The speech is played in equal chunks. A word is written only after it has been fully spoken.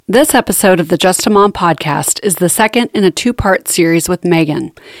This episode of the Just a Mom podcast is the second in a two-part series with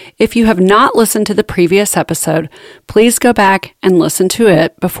Meggin. If you have not listened to the previous episode, please go back and listen to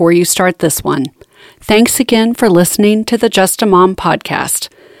it before you start this one. Thanks again for listening to the Just a Mom podcast.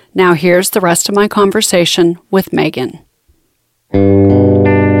 Now here's the rest of my conversation with Meggin.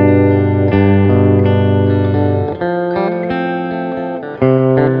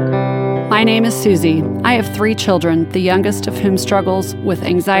 My name is Susie. I have 3 children, the youngest of whom struggles with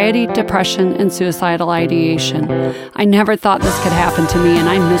anxiety, depression, and suicidal ideation. I never thought this could happen to me, and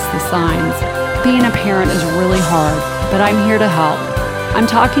I miss the signs. Being a parent is really hard, but I'm here to help. I'm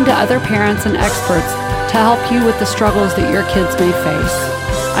talking to other parents and experts to help you with the struggles that your kids may face.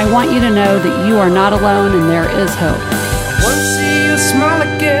 I want you to know that you are not alone and there is hope. Want to see you smile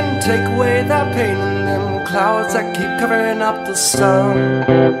again, take away that pain in them clouds that keep covering up the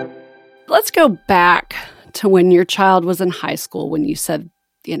sun. Let's go back to when your child was in high school, when you said,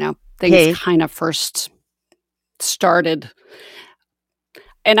 things kind of first started.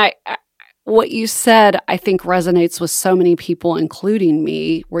 And what you said, I think resonates with so many people, including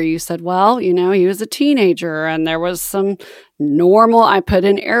me, where you said, well, he was a teenager and there was some normal, I put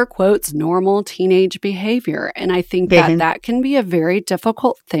in air quotes, normal teenage behavior. And I think that can be a very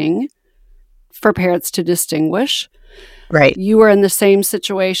difficult thing for parents to distinguish. Right. You were in the same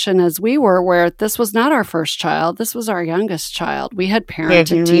situation as we were, where this was not our first child. This was our youngest child. We had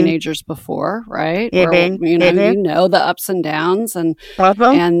parented teenagers before, right? Where, you know the ups and downs and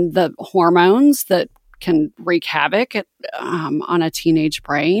the hormones that can wreak havoc on a teenage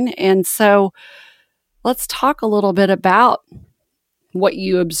brain. And so let's talk a little bit about what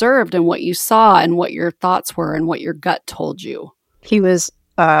you observed and what you saw and what your thoughts were and what your gut told you. He was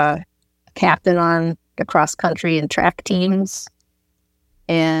a captain on the cross country and track teams,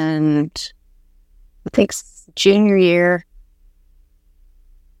 and I think junior year,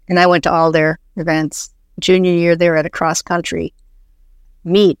 and I went to all their events. Junior year, they were at a cross country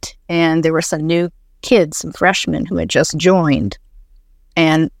meet, and there were some new kids, some freshmen who had just joined,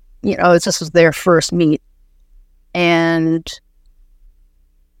 and this was their first meet, and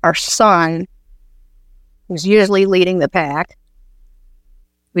our son was usually leading the pack.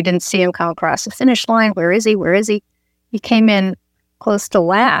 We didn't see him come across the finish line. Where is he? Where is he? He came in close to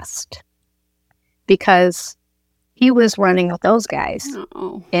last because he was running with those guys.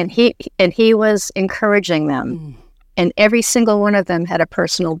 Oh. And he was encouraging them. And every single one of them had a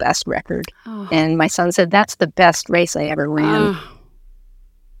personal best record. Oh. And my son said, that's the best race I ever ran.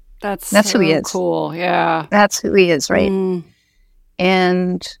 That's who he is. Cool. Yeah. That's who he is, right?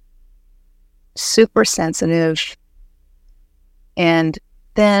 And super sensitive. And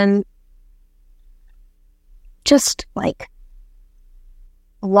then just like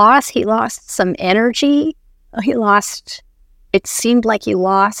he lost some energy. It seemed like he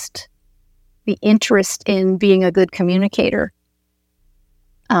lost the interest in being a good communicator.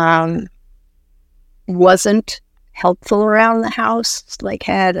 Wasn't helpful around the house.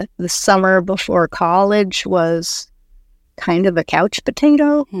 Had the summer before college was kind of a couch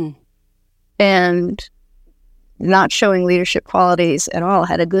potato. And not showing leadership qualities at all.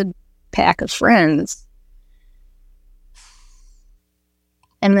 Had a good pack of friends.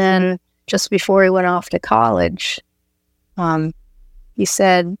 And then just before he went off to college, he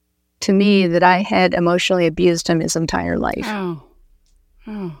said to me that I had emotionally abused him his entire life. Oh.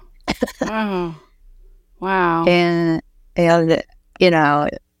 Wow. And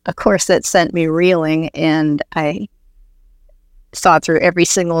of course that sent me reeling, and I saw through every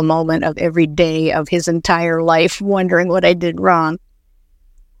single moment of every day of his entire life, wondering what I did wrong.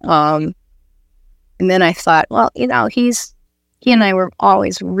 And then I thought, well, he and I were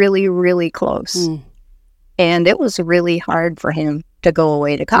always really, really close. And it was really hard for him to go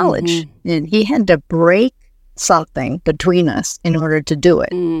away to college. And he had to break something between us in order to do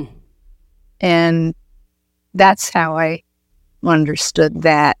it. And that's how I understood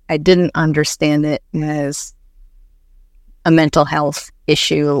that. I didn't understand it as a mental health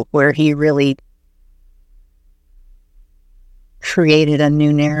issue where he really created a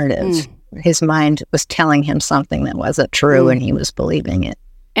new narrative. His mind was telling him something that wasn't true, and he was believing it.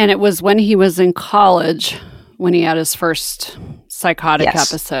 And it was when he was in college when he had his first psychotic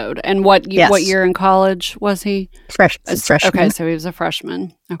episode. And what year in college was he? Freshman. Okay, so he was a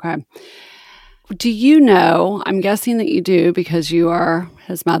freshman. Okay. Do you know, I'm guessing that you do because you are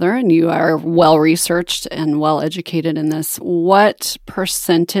his mother and you are well-researched and well-educated in this, what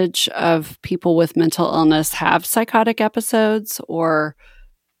percentage of people with mental illness have psychotic episodes, or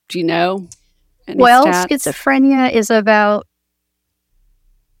do you know any stats? Schizophrenia is about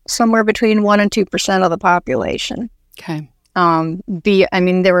somewhere between 1% and 2% of the population. Okay.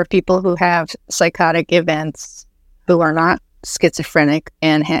 There were people who have psychotic events who are not schizophrenic,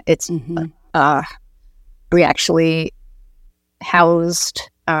 and we actually housed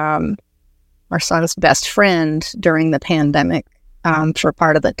our son's best friend during the pandemic for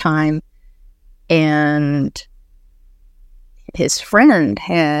part of the time, and his friend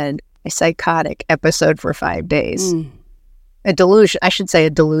had a psychotic episode for 5 days. A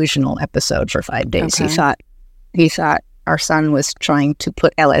delusional episode for 5 days. Okay. He thought our son was trying to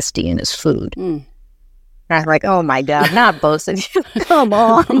put LSD in his food. And I'm like, oh my God, not both of you. Come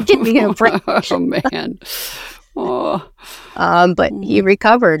on, give me a break. Oh, man. Oh. But he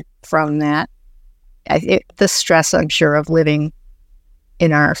recovered from that. The stress, I'm sure, of living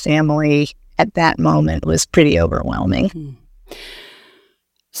in our family at that moment was pretty overwhelming.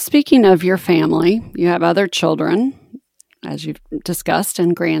 Speaking of your family, you have other children, as you've discussed,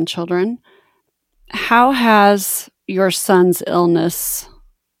 and grandchildren. How has your son's illness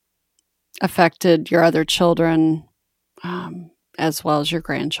affected your other children, as well as your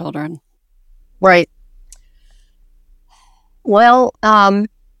grandchildren? Right. Well, when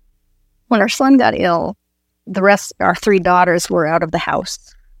our son got ill, the rest, our 3 daughters were out of the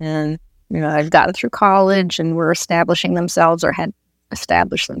house. And, I'd gotten through college and were establishing themselves or had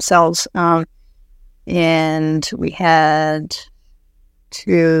established themselves. And we had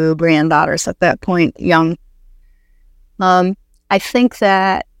 2 granddaughters at that point, young. I think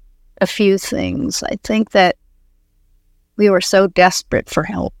that a few things. I think that we were so desperate for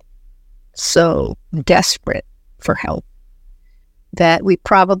help, that we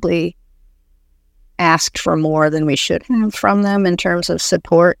probably asked for more than we should have from them in terms of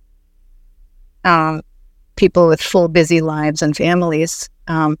support. People with full busy lives and families.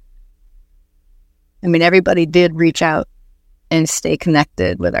 Everybody did reach out and stay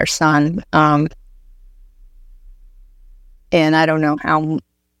connected with our son. And I don't know how,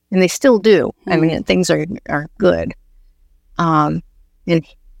 and they still do. Things are good. And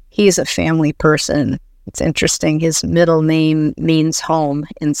he's a family person. It's interesting. His middle name means home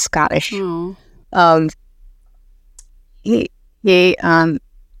in Scottish.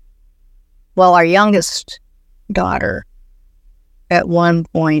 Our youngest daughter at one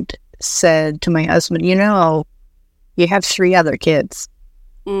point said to my husband, you have 3 other kids.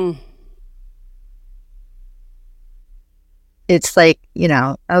 It's like,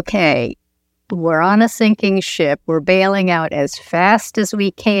 okay, we're on a sinking ship. We're bailing out as fast as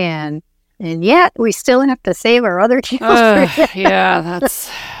we can. And yet we still have to save our other children. Yeah,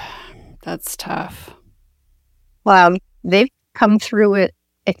 that's tough. Well, they've come through it,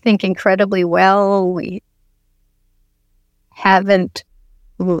 I think, incredibly well. We haven't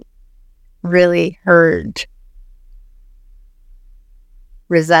really heard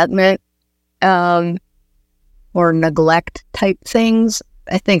resentment or neglect type things.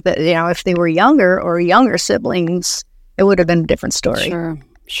 I think that, if they were younger siblings, it would have been a different story.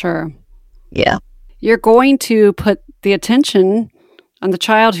 Sure. Yeah. You're going to put the attention on the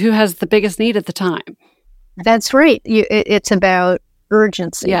child who has the biggest need at the time. That's right. It's about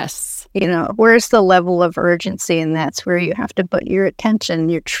urgency. Yes. Where's the level of urgency? And that's where you have to put your attention.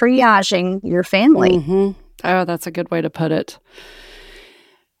 You're triaging your family. Mm-hmm. Oh, that's a good way to put it.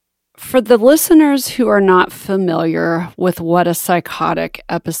 For the listeners who are not familiar with what a psychotic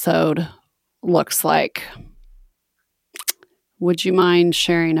episode looks like, would you mind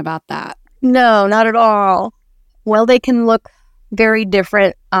sharing about that? No, not at all. Well, they can look very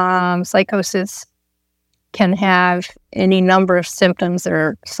different. Psychosis can have any number of symptoms. There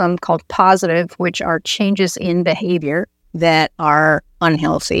are some called positive, which are changes in behavior that are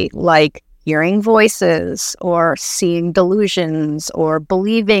unhealthy, like hearing voices or seeing delusions or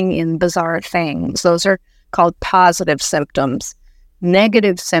believing in bizarre things. Those are called positive symptoms.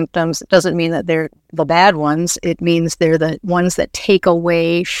 Negative symptoms doesn't mean that they're the bad ones. It means they're the ones that take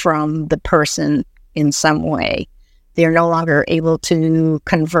away from the person in some way. They're no longer able to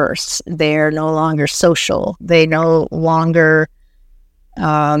converse. They're no longer social. They no longer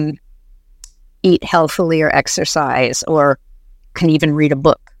eat healthily or exercise or can even read a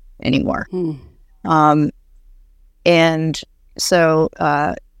book anymore. And so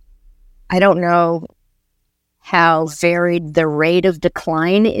I don't know how varied the rate of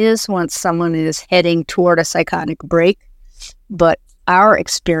decline is once someone is heading toward a psychotic break. But our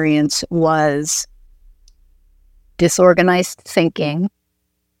experience was disorganized thinking,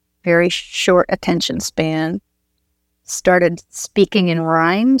 very short attention span, started speaking in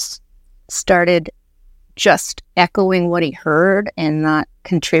rhymes, started just echoing what he heard and not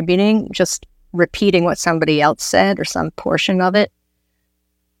contributing, just repeating what somebody else said or some portion of it.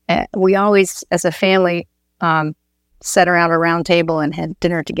 We always, as a family, sat around a round table and had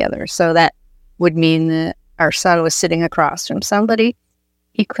dinner together. So that would mean that our son was sitting across from somebody.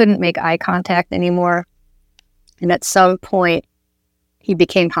 He couldn't make eye contact anymore. And at some point, he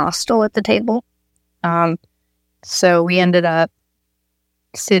became hostile at the table. So we ended up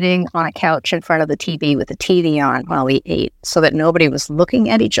sitting on a couch in front of the TV with the TV on while we ate so that nobody was looking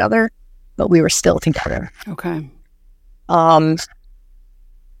at each other, but we were still together. Okay. Our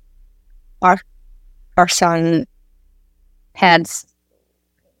son had,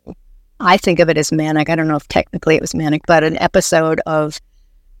 I think of it as manic. I don't know if technically it was manic, but an episode of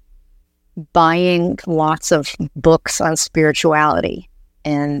buying lots of books on spirituality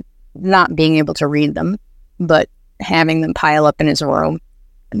and not being able to read them, but having them pile up in his room.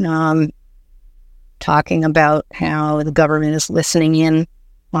 Talking about how the government is listening in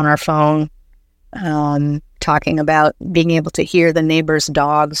on our phone. Talking about being able to hear the neighbor's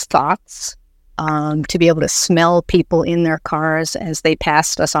dog's thoughts. To be able to smell people in their cars as they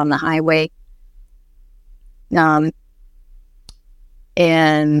passed us on the highway.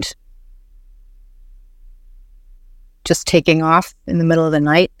 And just taking off in the middle of the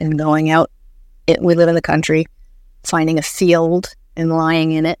night and going out. We live in the country, finding a field and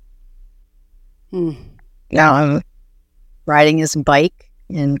lying in it. Riding his bike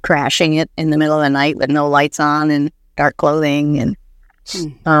and crashing it in the middle of the night with no lights on and dark clothing.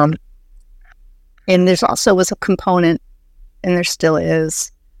 And there's also was a component, and there still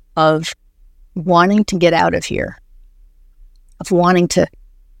is, of wanting to get out of here, of wanting to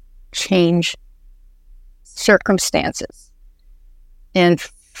change circumstances. And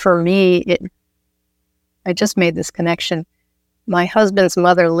for me, I just made this connection. My husband's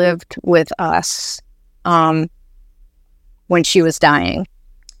mother lived with us when she was dying,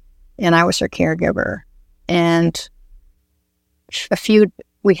 and I was her caregiver. And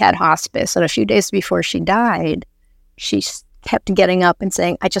we had hospice, and a few days before she died, she kept getting up and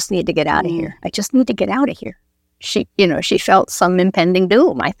saying, I just need to get out of here. I just need to get out of here. She felt some impending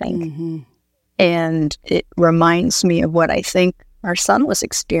doom, I think. Mm-hmm. And it reminds me of what I think our son was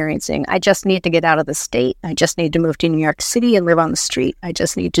experiencing. I just need to get out of the state. I just need to move to New York City and live on the street. I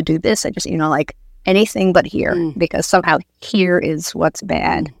just need to do this. I just, like anything but here, because somehow here is what's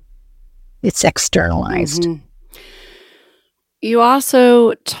bad. It's externalized. Mm-hmm. You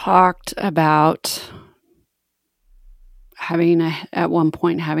also talked about at one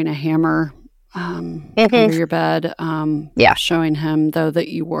point having a hammer under your bed, showing him, though, that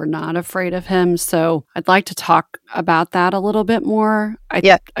you were not afraid of him. So I'd like to talk about that a little bit more.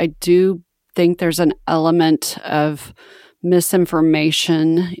 I do think there's an element of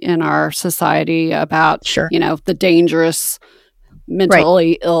misinformation in our society about, the dangerous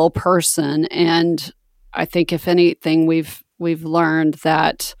mentally ill person. And I think if anything, we've learned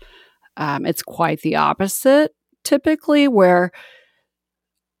that it's quite the opposite typically, where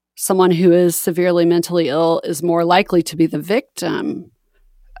someone who is severely mentally ill is more likely to be the victim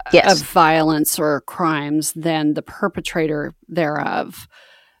of violence or crimes than the perpetrator thereof.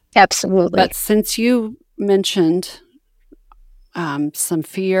 Absolutely. But since you mentioned some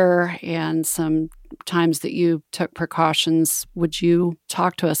fear and some times that you took precautions, would you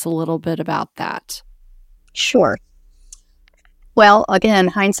talk to us a little bit about that? Sure. Well, again,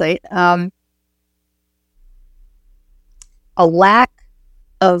 hindsight, a lack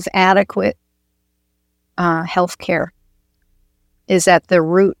of adequate health care is at the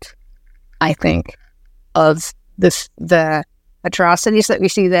root, I think, of the atrocities that we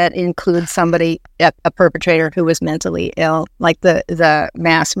see that include a perpetrator who was mentally ill, like the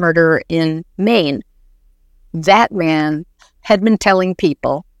mass murderer in Maine. That man had been telling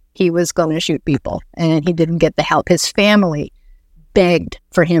people he was going to shoot people, and he didn't get the help. His family begged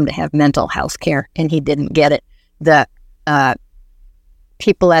for him to have mental health care, and he didn't get it. The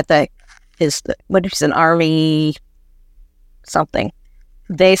people at what is an army something,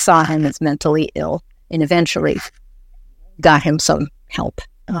 they saw him as mentally ill and eventually got him some help,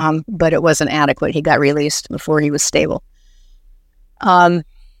 but it wasn't adequate. He got released before he was stable. But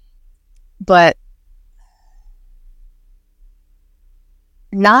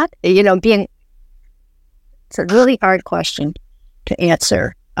not, it's a really hard question to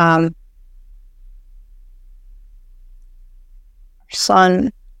answer.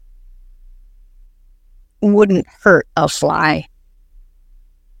 Son wouldn't hurt a fly.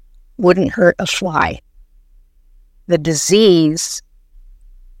 The disease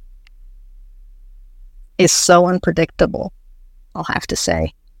is so unpredictable, I'll have to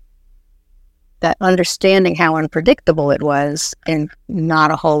say, that understanding how unpredictable it was, and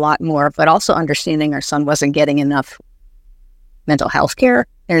not a whole lot more, but also understanding our son wasn't getting enough mental health care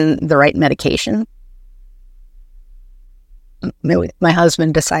and the right medication, my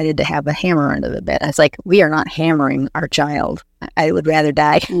husband decided to have a hammer under the bed. I was like, we are not hammering our child. I would rather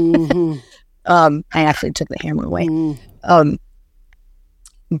die. Mm-hmm. I actually took the hammer away.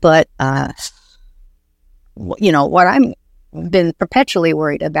 But what I'm been perpetually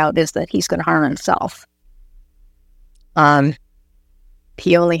worried about is that he's going to harm himself.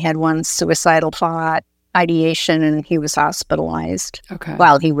 He only had one suicidal thought, ideation, and he was hospitalized. Okay.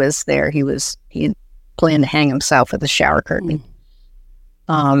 While he was there, he had planned to hang himself with a shower curtain.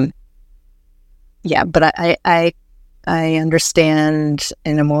 Yeah, but I understand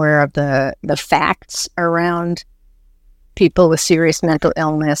and am aware of the facts around people with serious mental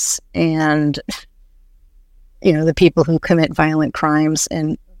illness and the people who commit violent crimes,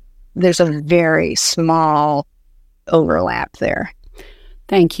 and there's a very small overlap there.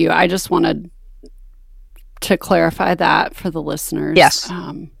 Thank you. I just wanted to clarify that for the listeners. Yes.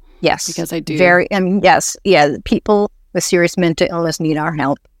 Yes. Because I do. Yes. Yeah. People with serious mental illness need our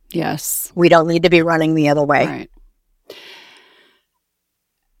help. Yes. We don't need to be running the other way. Right.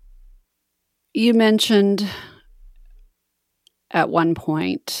 You mentioned at one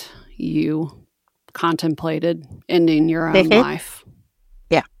point you contemplated ending your own life.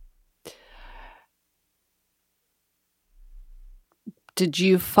 Yeah. Did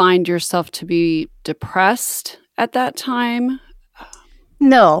you find yourself to be depressed at that time?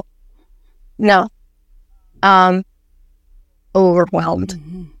 No.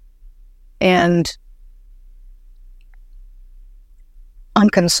 Overwhelmed and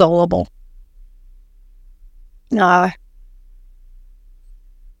unconsolable.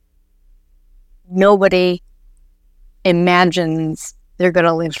 Nobody imagines they're going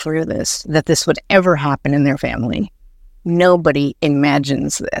to live through this, that this would ever happen in their family. Nobody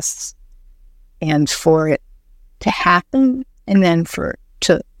imagines this. And for it to happen, and then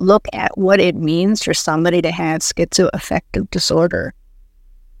to look at what it means for somebody to have schizoaffective disorder,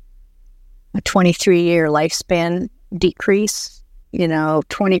 a 23-year lifespan decrease,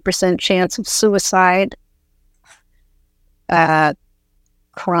 20% chance of suicide,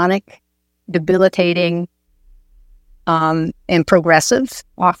 chronic, debilitating, and progressive,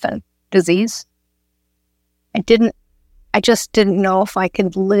 often, disease. I just didn't know if I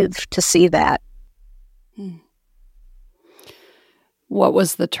could live to see that. What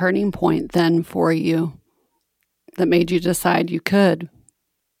was the turning point then for you that made you decide you could?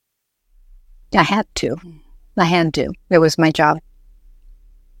 I had to. It was my job.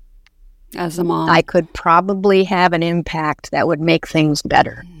 As a mom. I could probably have an impact that would make things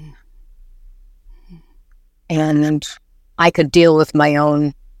better. And I could deal with my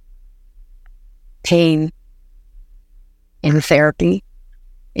own pain in therapy,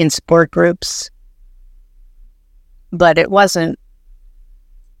 in support groups. But it wasn't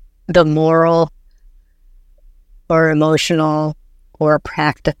the moral or emotional or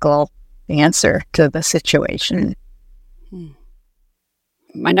practical answer to the situation.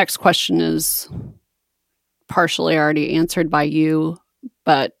 My next question is partially already answered by you,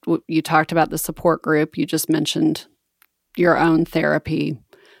 but you talked about the support group. You just mentioned your own therapy.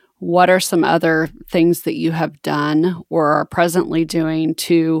 What are some other things that you have done or are presently doing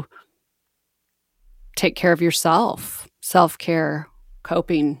to take care of yourself? Self-care,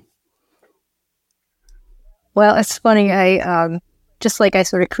 coping? Well, it's funny. I just like I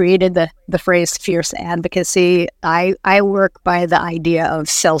sort of created the phrase fierce advocacy, I work by the idea of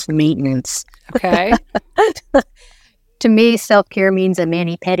self-maintenance. Okay. To me, self-care means a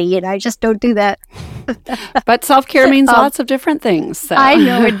mani-pedi, and I just don't do that. But self-care means lots of different things. So. I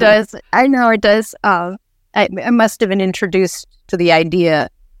know it does. I must have been introduced to the idea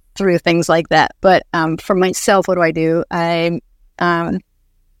through things like that. But for myself, what do? I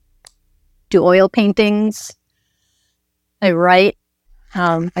do oil paintings. I write.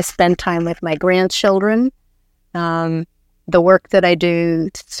 I spend time with my grandchildren. The work that I do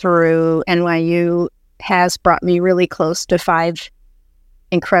through NYU has brought me really close to 5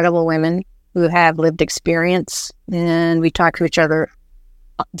 incredible women who have lived experience, and we talk to each other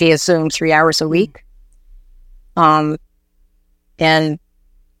via Zoom 3 hours a week. And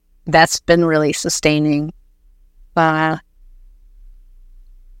that's been really sustaining.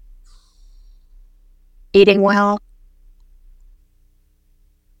 Eating well.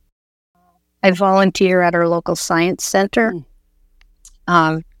 I volunteer at our local science center,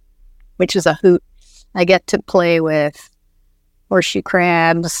 which is a hoot. I get to play with horseshoe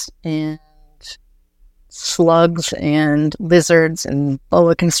crabs and slugs and lizards and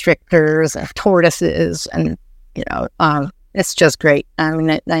boa constrictors and tortoises, and it's just great. I mean,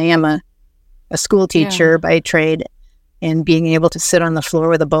 I am a school teacher by trade, And being able to sit on the floor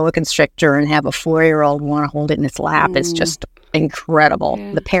with a boa constrictor and have a 4-year-old want to hold it in its lap is just incredible.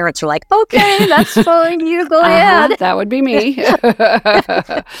 Yeah. The parents are like, okay, that's fine. You go ahead. That would be me.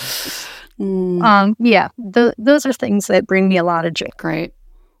 Those are things that bring me a lot of joy. Great.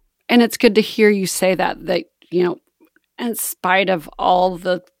 And it's good to hear you say that, in spite of all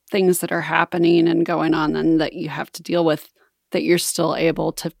the things that are happening and going on and that you have to deal with, that you're still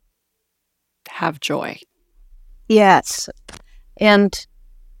able to have joy. Yes. And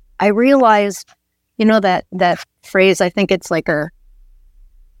I realized, that phrase, I think it's like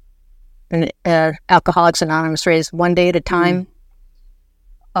an Alcoholics Anonymous phrase, one day at a time.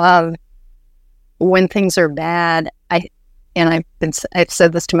 When things are bad, I've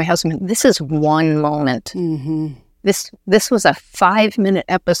said this to my husband, this is one moment. Mm-hmm. This was a 5-minute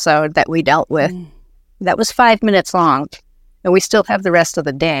episode that we dealt with. That was 5 minutes long, and we still have the rest of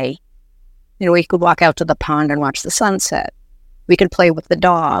the day. We could walk out to the pond and watch the sunset. We could play with the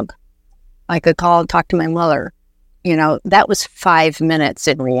dog. I could call and talk to my mother. That was 5 minutes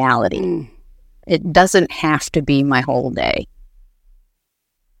in reality. It doesn't have to be my whole day.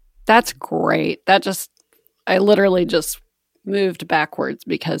 That's great. I literally just moved backwards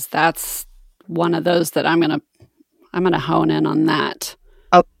because that's one of those that I'm gonna hone in on that.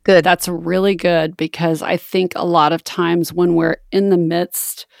 Oh, good. That's really good because I think a lot of times when we're in the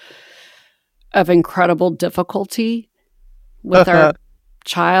midst of incredible difficulty with our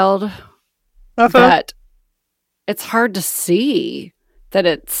child, that it's hard to see that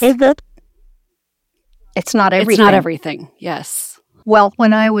it's not everything. It's not everything. Yes. Well,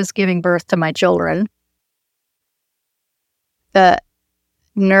 when I was giving birth to my children, the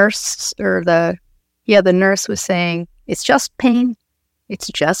nurse the nurse was saying, it's just pain. It's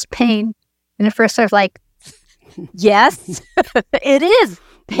just pain. And at first I was like, yes, it is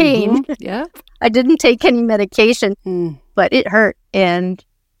pain. Mm-hmm. Yeah. I didn't take any medication, but it hurt. And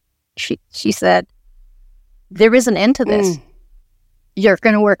she said, there is an end to this. You're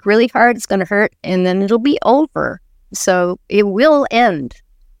going to work really hard. It's going to hurt, and then it'll be over. So it will end.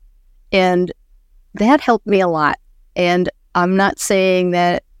 And that helped me a lot. And I'm not saying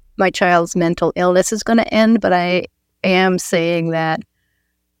that my child's mental illness is going to end, but I am saying that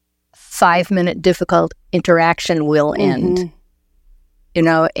 5-minute difficult interaction will end.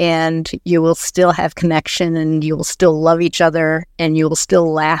 And you will still have connection, and you will still love each other, and you will still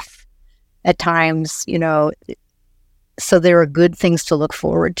laugh at times, so there are good things to look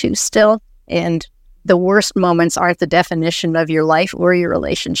forward to still. And the worst moments aren't the definition of your life or your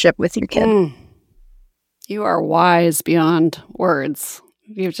relationship with your kid. You are wise beyond words.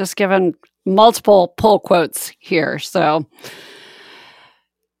 You've just given multiple pull quotes here. So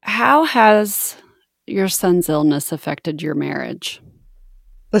how has your son's illness affected your marriage?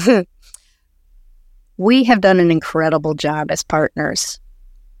 We have done an incredible job as partners.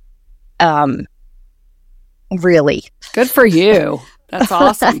 Really. Good for you. That's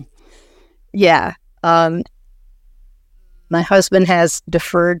awesome. Yeah. My husband has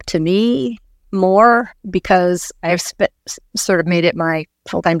deferred to me more because I've sort of made it my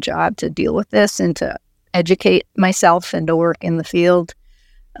full-time job to deal with this and to educate myself and to work in the field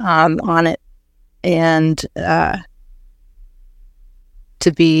on it, and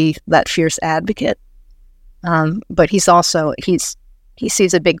to be that fierce advocate. But he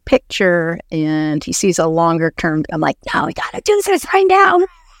sees a big picture, and he sees a longer term. I'm like, no, we got to do this right now.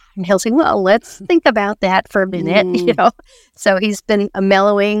 And he'll say, well, let's think about that for a minute, So he's been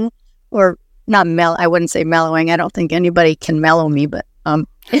mellowing, or not I wouldn't say mellowing. I don't think anybody can mellow me, but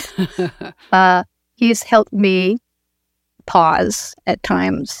he's helped me pause at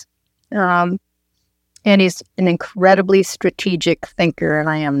times. And he's an incredibly strategic thinker, and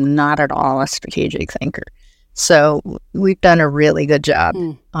I am not at all a strategic thinker. So we've done a really good job.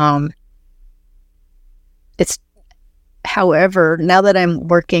 However, now that I'm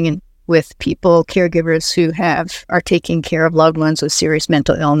working with people, caregivers who are taking care of loved ones with serious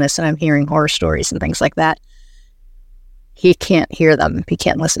mental illness, and I'm hearing horror stories and things like that, he can't hear them. He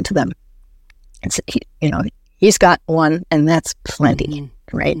can't listen to them. It's, he's got one, and that's plenty,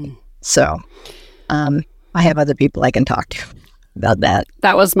 right? So I have other people I can talk to about that.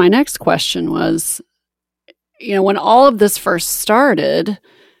 That was my next question was, when all of this first started,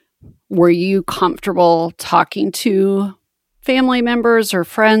 were you comfortable talking to family members or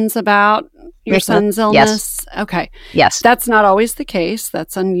friends about your son's illness? Yes. Okay. Yes. That's not always the case.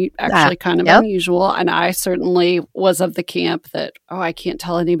 That's actually kind of unusual. And I certainly was of the camp that, I can't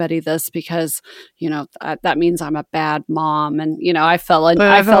tell anybody this because, that means I'm a bad mom. And, I fell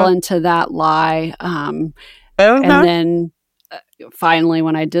into that lie. And then finally,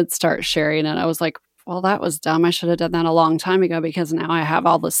 when I did start sharing it, I was like, well, that was dumb. I should have done that a long time ago because now I have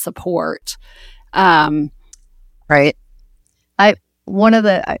all this support. Right. I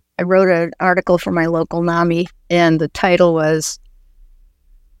wrote an article for my local NAMI, and the title was,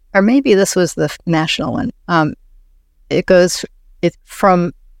 or maybe this was the national one. It goes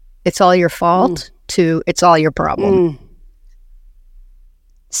from "It's all your fault" to "It's all your problem."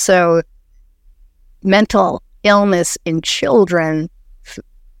 So, mental illness in children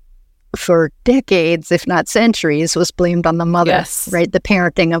for decades, if not centuries, was blamed on the mother. Yes. Right, the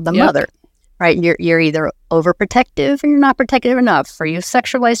parenting of the mother. Right, you're either overprotective or you're not protective enough, or you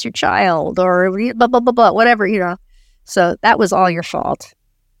sexualize your child, or blah blah blah blah, whatever, you know. So that was all your fault.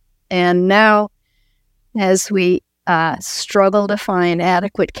 And now, as we struggle to find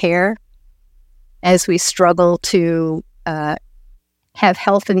adequate care, as we struggle to have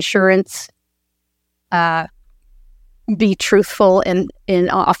health insurance be truthful and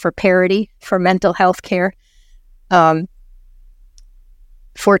offer parity for mental health care,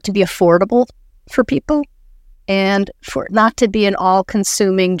 for it to be affordable for people, and for it not to be an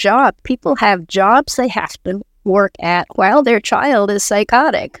all-consuming job. People have jobs they have to work at while their child is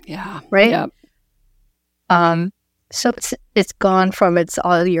psychotic. Yeah. Right? Yep. So it's gone from "it's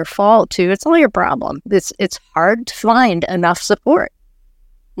all your fault" to "it's all your problem." It's hard to find enough support.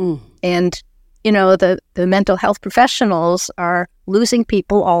 And, you know, the mental health professionals are losing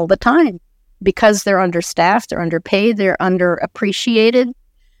people all the time because they're understaffed, they're underpaid, they're underappreciated.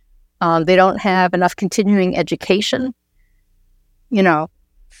 They don't have enough continuing education, you know.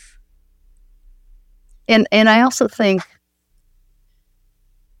 And I also think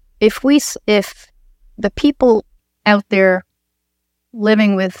if the people out there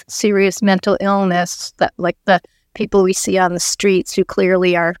living with serious mental illness, that like the people we see on the streets who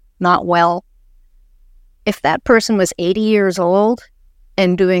clearly are not well, if that person was 80 years old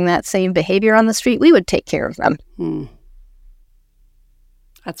and doing that same behavior on the street, we would take care of them.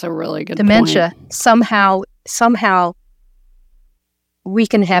 That's a really good dementia point. Somehow we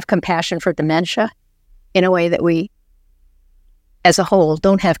can have compassion for dementia in a way that we, as a whole,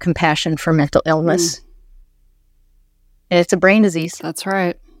 don't have compassion for mental illness. And it's a brain disease. That's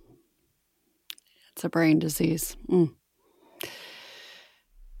right. It's a brain disease. I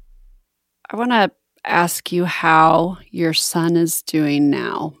want to ask you how your son is doing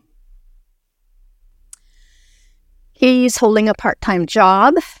now. He's holding a part-time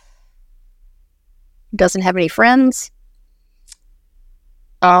job. Doesn't have any friends.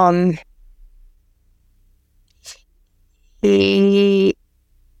 He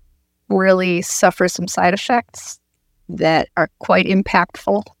really suffers some side effects that are quite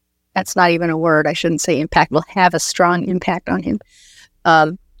impactful. That's not even a word. I shouldn't say impact. Will have a strong impact on him.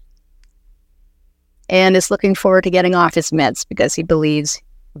 And is looking forward to getting off his meds because he believes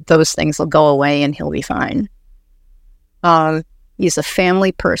those things will go away and he'll be fine. He's a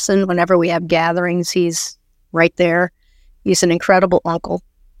family person. Whenever we have gatherings, he's right there. He's an incredible uncle,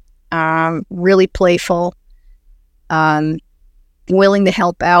 really playful, willing to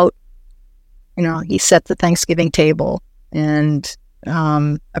help out. You know, he set the Thanksgiving table and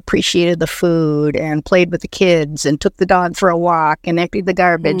appreciated the food and played with the kids and took the dog for a walk and emptied the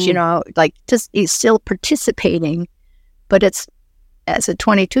garbage, you know, like just he's still participating. But it's, as a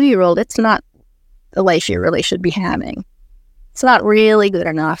 22-year-old, it's not the life you really should be having. It's not really good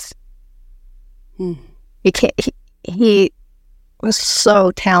enough. He was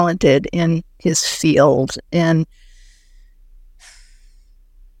so talented in his field, and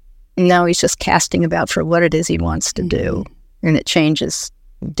now he's just casting about for what it is he wants to do, and it changes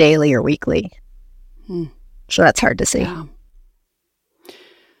daily or weekly. So that's hard to see. Yeah.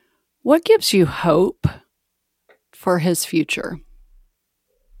 What gives you hope for his future?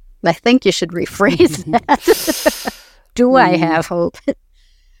 I think you should rephrase that. Do I have hope?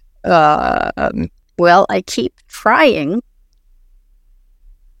 Well, I keep trying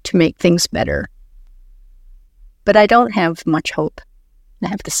to make things better, but I don't have much hope. I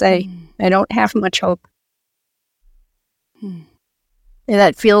have to say, I don't have much hope. And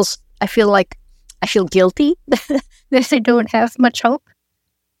I feel guilty that I don't have much hope.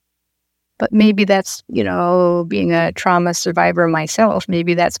 But maybe that's, you know, being a trauma survivor myself,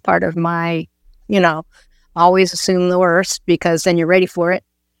 maybe that's part of my, you know, always assume the worst because then you're ready for it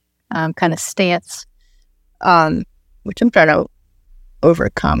kind of stance, which I'm trying to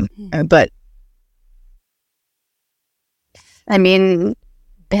overcome. But, I mean,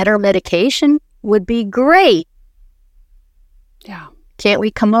 better medication would be great. Yeah. Can't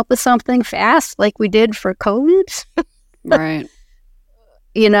we come up with something fast like we did for COVID? Right.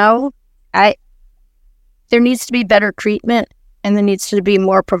 You know, there needs to be better treatment, and there needs to be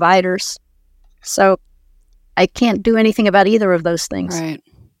more providers. So I can't do anything about either of those things. Right.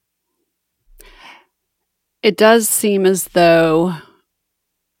 It does seem as though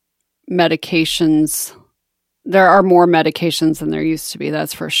medications, there are more medications than there used to be,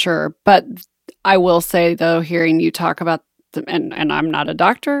 that's for sure. But I will say, though, hearing you talk about them, and I'm not a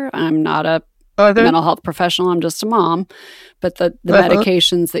doctor, I'm not a mental health professional, I'm just a mom, but the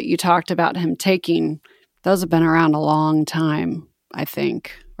medications that you talked about him taking, those have been around a long time, I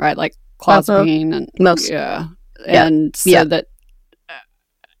think, right? Like clozapine and that,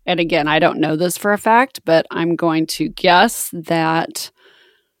 and again, I don't know this for a fact, but I'm going to guess that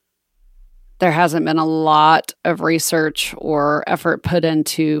there hasn't been a lot of research or effort put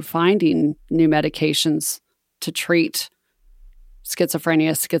into finding new medications to treat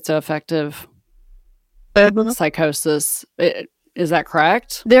schizophrenia, schizoaffective psychosis. Is that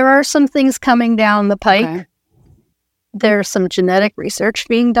correct? There are some things coming down the pike. Okay. There's some genetic research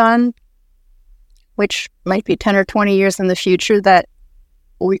being done, which might be 10 or 20 years in the future, that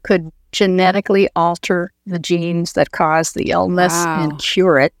we could genetically alter the genes that cause the illness and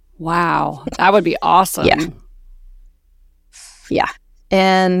cure it. Wow. That would be awesome. Yeah.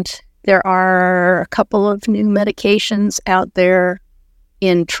 And there are a couple of new medications out there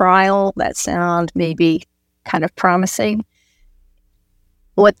in trial that sound maybe kind of promising.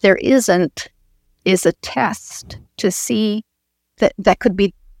 What there isn't is a test to see that could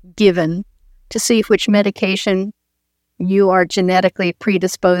be given to see which medication you are genetically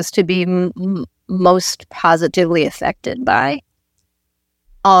predisposed to be most positively affected by,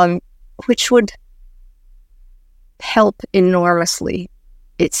 which would help enormously.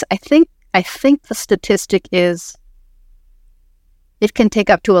 I think the statistic is it can take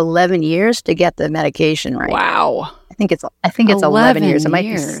up to 11 years to get the medication right. Wow. I think it's 11 years.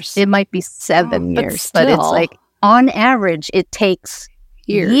 It might be 7 years, but it's like on average it takes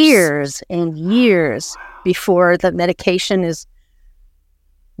years and years before the medication is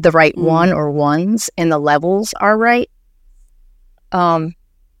the right one or ones and the levels are right.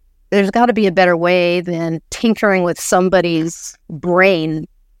 There's got to be a better way than tinkering with somebody's brain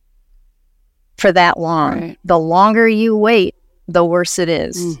for that long. Right. The longer you wait, the worse it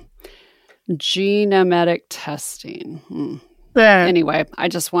is. Genetic testing. Anyway, I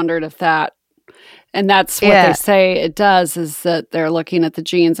just wondered if that, and that's what they say it does, is that they're looking at the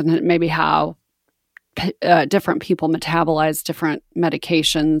genes and maybe how different people metabolize different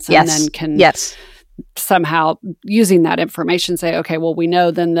medications, and then can somehow, using that information, say, okay, well, we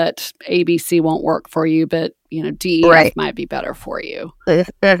know then that ABC won't work for you, but DEF might be better for you.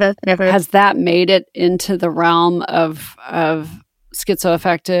 Has that made it into the realm of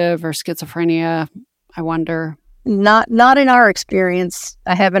schizoaffective or schizophrenia, I wonder? Not in our experience.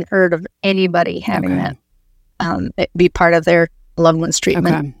 I haven't heard of anybody having that be part of their loved one's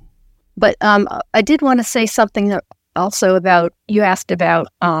treatment. Okay. But I did want to say something also about, you asked about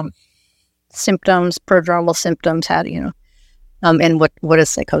symptoms, prodromal symptoms, how do and what does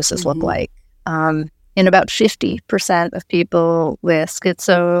psychosis look like? In about 50% of people with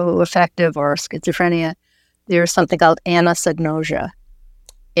schizoaffective or schizophrenia, there's something called anosognosia,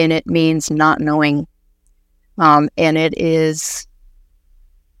 and it means not knowing. And it is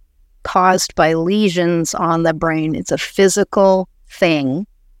caused by lesions on the brain. It's a physical thing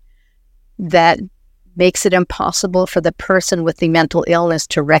that makes it impossible for the person with the mental illness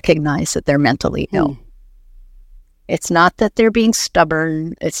to recognize that they're mentally ill. It's not that they're being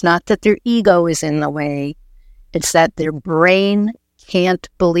stubborn. It's not that their ego is in the way. It's that their brain can't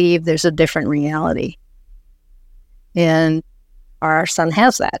believe there's a different reality. And our son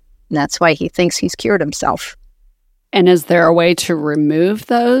has that. And that's why he thinks he's cured himself. And is there a way to remove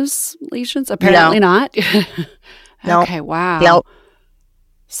those lesions? Apparently not. No. Okay, wow. No.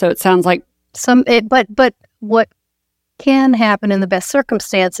 So it sounds like but what can happen in the best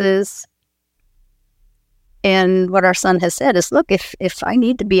circumstances, and what our son has said is, look, if I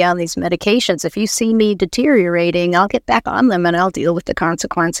need to be on these medications, if you see me deteriorating, I'll get back on them and I'll deal with the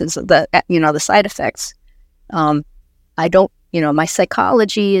consequences of the side effects. I don't, my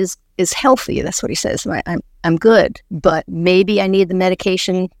psychology is healthy. That's what he says. I'm good, but maybe I need the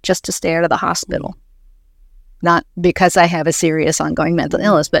medication just to stay out of the hospital. Not because I have a serious ongoing mental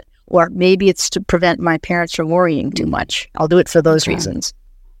illness, or maybe it's to prevent my parents from worrying too much. I'll do it for those reasons.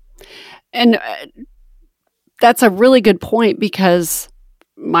 And that's a really good point, because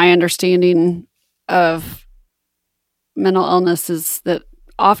my understanding of mental illness is that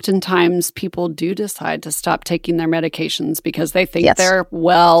oftentimes people do decide to stop taking their medications because they think they're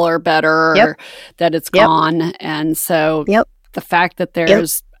well or better, or that it's gone. And so the fact that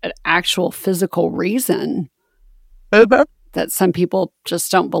there's an actual physical reason that some people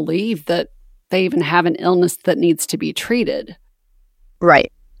just don't believe that they even have an illness that needs to be treated.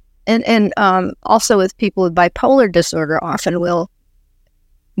 Right. And also with people with bipolar disorder often will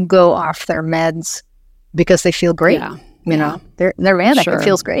go off their meds because they feel great. Yeah. You know, they're manic. Sure. It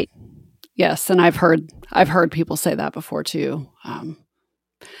feels great. Yes, and I've heard people say that before too.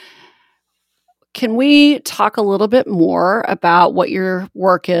 Can we talk a little bit more about what your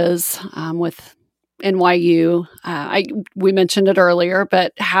work is with NYU? We mentioned it earlier,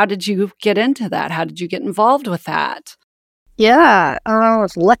 but how did you get into that? How did you get involved with that? Yeah, I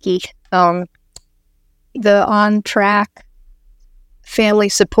was lucky. The On Track family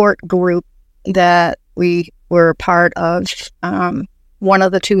support group that we were part of, one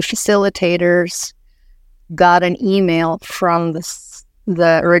of the two facilitators got an email from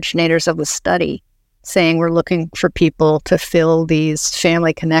the originators of the study saying, we're looking for people to fill these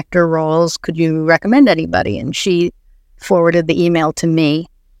family connector roles. Could you recommend anybody? And she forwarded the email to me,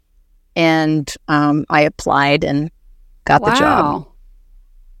 and I applied and got the job.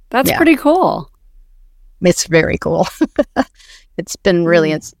 That's pretty cool. It's very cool. It's been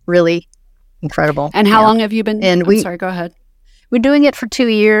it's really incredible. And how long have you been? And sorry, go ahead. We're doing it for 2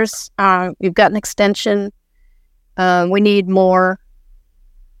 years. We've got an extension. We need more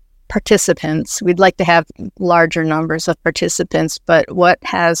participants. We'd like to have larger numbers of participants, but what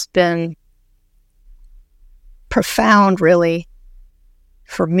has been profound really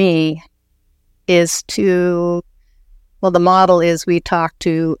for me is the model is we talk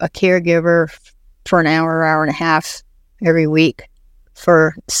to a caregiver for an hour and a half every week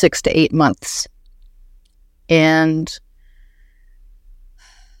for 6 to 8 months. And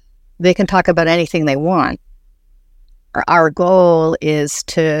they can talk about anything they want. Our goal is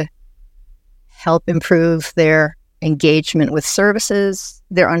to help improve their engagement with services,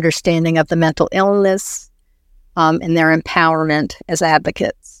 their understanding of the mental illness, and their empowerment as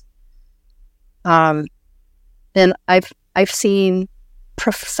advocates. And I've seen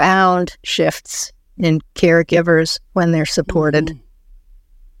profound shifts in caregivers when they're supported. Mm-hmm.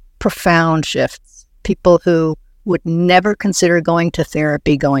 Profound shifts. People who would never consider going to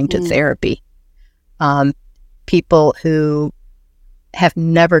therapy. People who have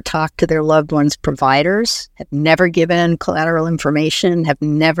never talked to their loved ones' providers, have never given collateral information, have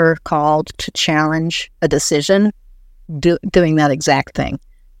never called to challenge a decision, doing that exact thing,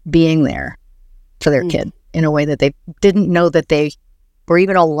 being there for their kid in a way that they didn't know that they were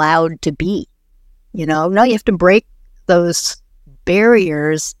even allowed to be. You know, now you have to break those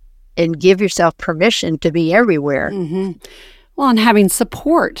barriers and give yourself permission to be everywhere. Mm-hmm. Well, and having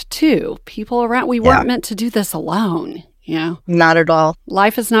support too. People around. We weren't meant to do this alone. You know, not at all.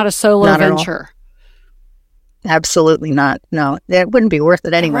 Life is not a solo venture. Absolutely not. No, it wouldn't be worth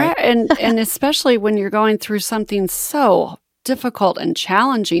it anyway. Right. And especially when you're going through something so difficult and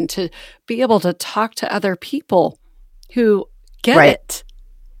challenging, to be able to talk to other people who get it.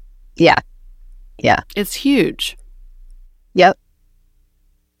 Yeah. It's huge. Yep.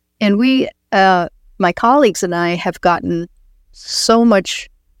 And we, my colleagues and I, have gotten so much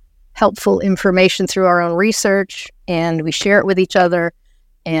helpful information through our own research, and we share it with each other,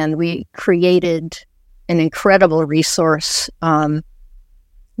 and we created an incredible resource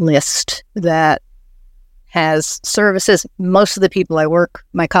list that has services. Most of the people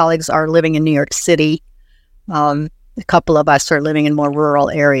my colleagues are living in New York City. A couple of us are living in more rural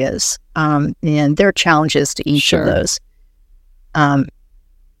areas, and there are challenges to each of those.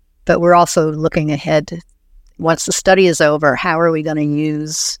 But we're also looking ahead. Once the study is over, how are we going to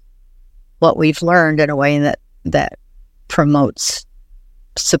use what we've learned in a way that promotes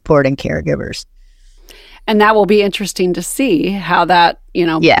supporting caregivers? And that will be interesting to see how that,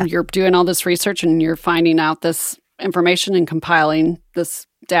 you're doing all this research and you're finding out this information and compiling this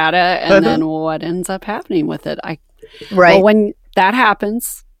data, and then what ends up happening with it. Well, when that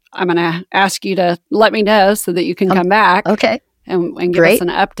happens, I'm going to ask you to let me know so that you can come back. Okay. And give us an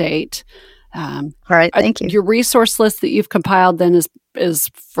update. All right, thank you. Your resource list that you've compiled then is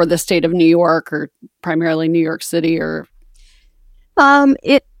for the state of New York, or primarily New York City, or?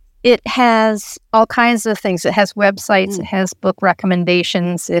 It has all kinds of things. It has websites, it has book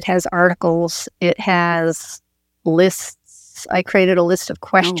recommendations, it has articles, it has lists. I created a list of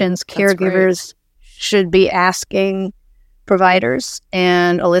questions caregivers should be asking providers,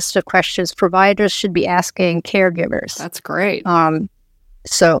 and a list of questions providers should be asking caregivers. That's great.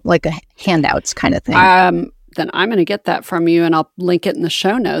 So like a handouts kind of thing. Then I'm going to get that from you, and I'll link it in the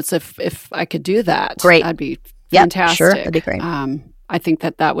show notes if I could do that. Great. That'd be fantastic. Sure, that'd be great. I think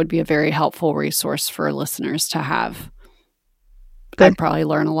that would be a very helpful resource for listeners to have. Good. I'd probably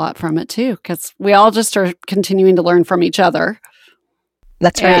learn a lot from it too, because we all just are continuing to learn from each other.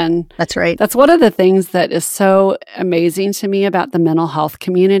 That's right. And that's right. That's one of the things that is so amazing to me about the mental health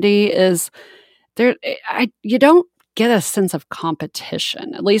community is you don't get a sense of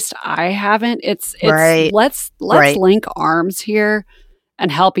competition. At least I haven't. It's right. let's link arms here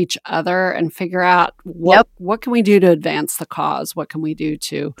and help each other and figure out what can we do to advance the cause? What can we do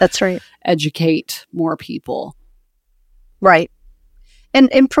to That's right. educate more people? Right.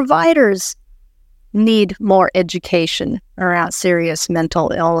 And providers need more education around serious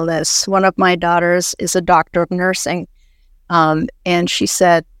mental illness. One of my daughters is a doctor of nursing, and she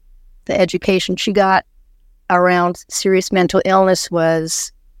said the education she got around serious mental illness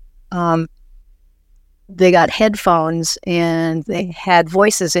was they got headphones and they had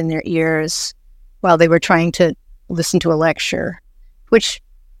voices in their ears while they were trying to listen to a lecture, which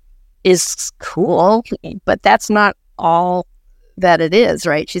is cool, but that's not all that it is,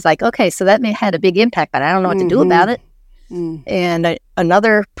 right? She's like, okay, so that may had a big impact, but I don't know what to do about it. And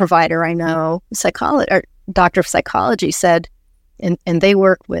another provider I know, doctor of psychology, said, and they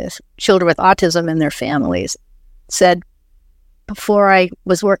work with children with autism and their families, said, before I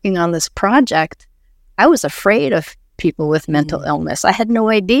was working on this project, I was afraid of people with mental illness. I had no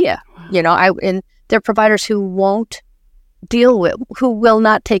idea, and there are providers who won't who will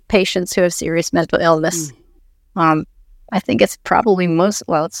not take patients who have serious mental illness. I think it's probably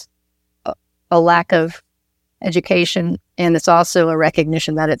it's a lack of education, and it's also a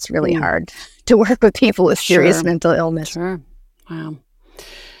recognition that it's really hard to work with people with serious mental illness. Sure. Wow.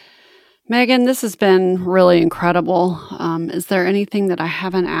 Meggin, this has been really incredible. Is there anything that I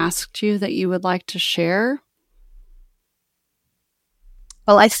haven't asked you that you would like to share?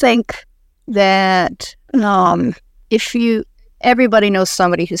 Well, I think that everybody knows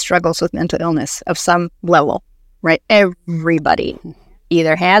somebody who struggles with mental illness of some level, right? Everybody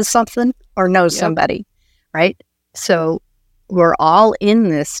either has something or knows somebody, right? So we're all in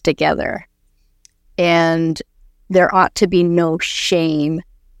this together, and there ought to be no shame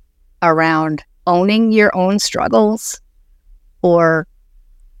around owning your own struggles or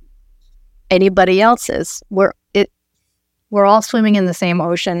anybody else's. We're all swimming in the same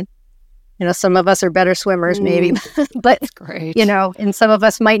ocean. Some of us are better swimmers, maybe, but great. And some of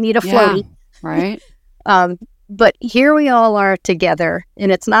us might need a floaty, right? But here we all are together,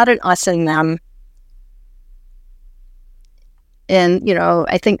 and it's not an us and them. And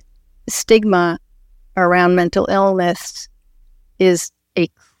I think stigma around mental illness is a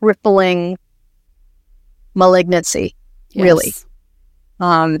crippling malignancy, really.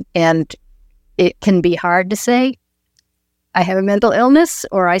 And it can be hard to say, I have a mental illness,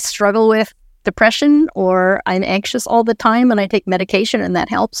 or I struggle with depression, or I'm anxious all the time and I take medication and that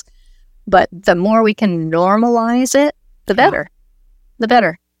helps. But the more we can normalize it, the better. The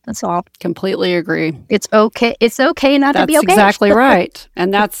better. That's all. Completely agree. It's okay. It's okay not to be okay. That's exactly right.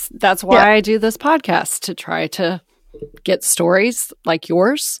 And that's why I do this podcast, to try to get stories like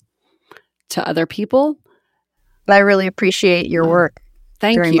yours to other people. I really appreciate your work.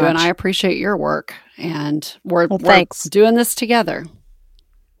 Thank very you. much. And I appreciate your work. And we're thanks. Doing this together.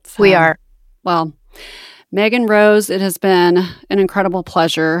 So, we are. Well, Meggin Rose, it has been an incredible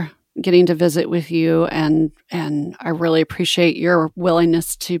pleasure getting to visit with you, and I really appreciate your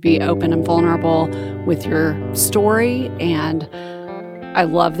willingness to be open and vulnerable with your story, and I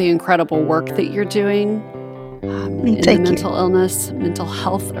love the incredible work that you're doing in the mental illness, mental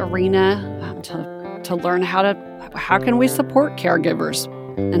health arena, to learn how can we support caregivers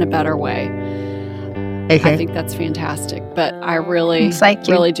in a better way. I think that's fantastic. But I really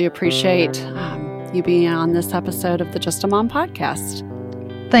do appreciate you being on this episode of the Just a Mom podcast.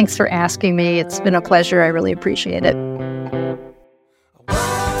 Thanks for asking me. It's been a pleasure. I really appreciate it.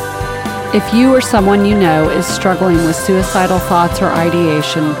 If you or someone you know is struggling with suicidal thoughts or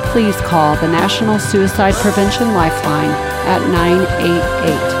ideation, please call the National Suicide Prevention Lifeline at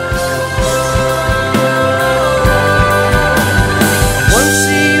 988.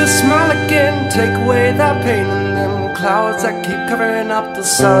 See you smile again, take away that pain and them clouds that keep covering up the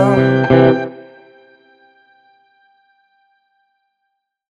sun.